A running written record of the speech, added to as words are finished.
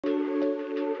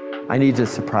I need to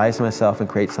surprise myself and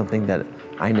create something that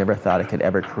I never thought I could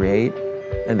ever create,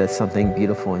 and that's something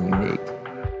beautiful and unique.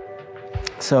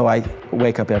 So I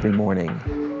wake up every morning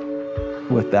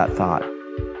with that thought.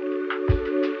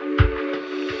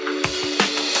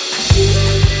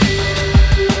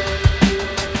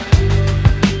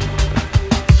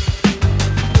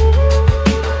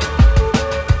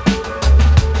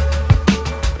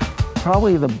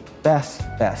 Probably the best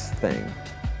thing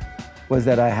was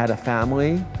that I had a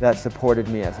family that supported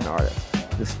me as an artist.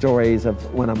 The stories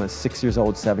of when I was 6 years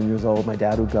old, 7 years old, my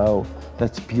dad would go,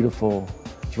 "That's beautiful,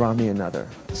 draw me another."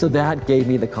 So that gave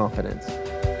me the confidence.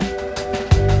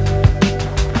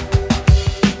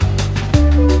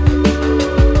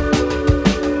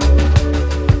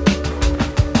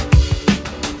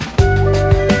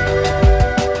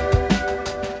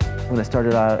 When I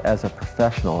started out as a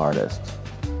professional artist,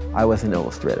 I was an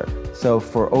illustrator. So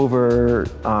for over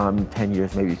 10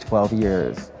 years, maybe 12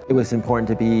 years, it was important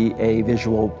to be a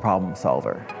visual problem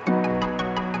solver.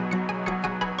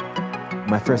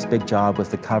 My first big job was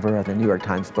the cover of the New York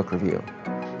Times Book Review.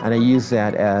 And I used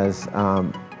that as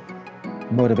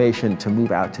motivation to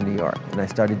move out to New York. And I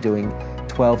started doing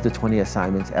 12 to 20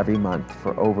 assignments every month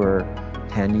for over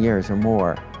 10 years or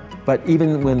more. But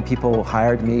even when people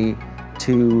hired me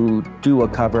to do a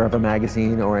cover of a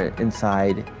magazine or an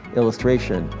inside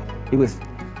illustration, it was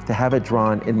to have it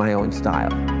drawn in my own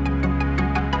style.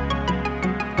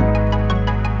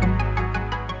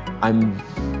 I'm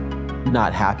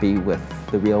not happy with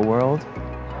the real world.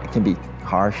 It can be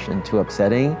harsh and too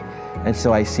upsetting. And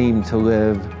so I seem to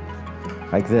live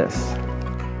like this.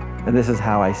 And this is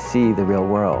how I see the real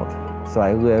world. So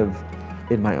I live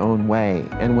in my own way.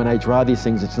 And when I draw these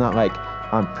things, it's not like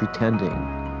I'm pretending.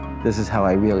 This is how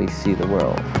I really see the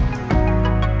world.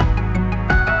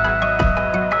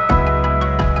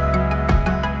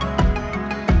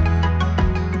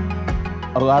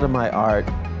 A lot of my art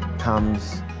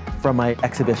comes from my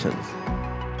exhibitions.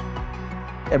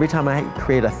 Every time I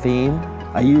create a theme,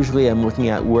 I usually am looking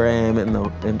at where I am in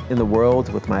the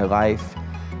world with my life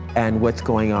and what's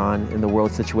going on in the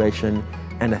world situation,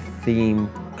 and a theme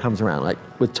comes around, like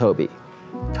with Toby.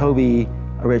 Toby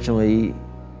originally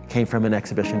came from an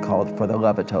exhibition called For the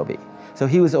Love of Toby. So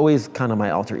he was always kind of my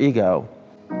alter ego.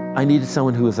 I needed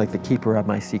someone who was like the keeper of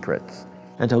my secrets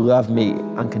and to love me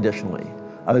unconditionally.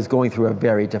 I was going through a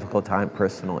very difficult time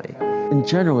personally. And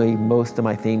generally, most of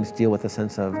my themes deal with a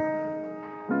sense of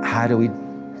how do we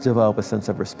develop a sense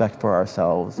of respect for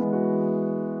ourselves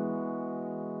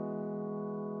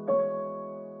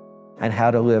and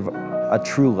how to live a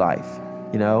true life,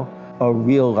 you know? A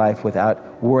real life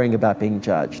without worrying about being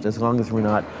judged, as long as we're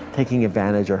not taking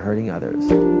advantage or hurting others.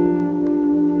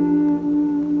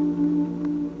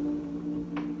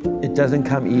 It doesn't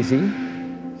come easy.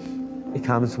 It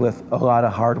comes with a lot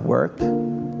of hard work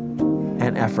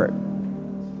and effort.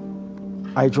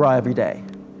 I draw every day.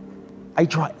 I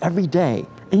draw every day.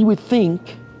 And you would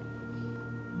think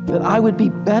that I would be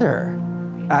better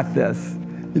at this.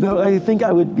 You know, I think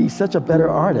I would be such a better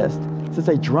artist since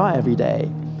I draw every day.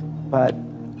 But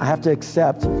I have to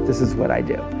accept this is what I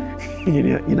do.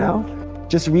 You know?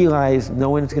 Just realize no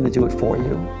one's gonna do it for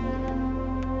you.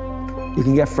 You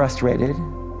can get frustrated,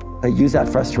 but use that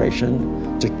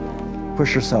frustration to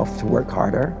push yourself to work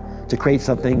harder, to create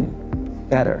something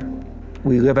better.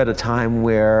 We live at a time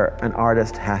where an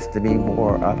artist has to be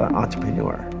more of an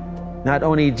entrepreneur. Not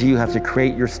only do you have to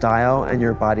create your style and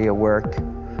your body of work,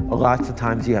 lots of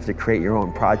times you have to create your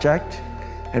own project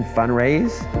and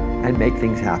fundraise and make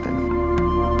things happen.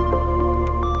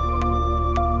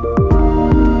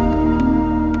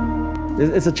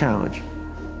 It's a challenge.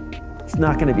 It's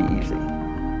not going to be easy.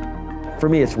 For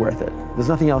me, it's worth it. There's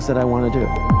nothing else that I want to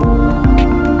do.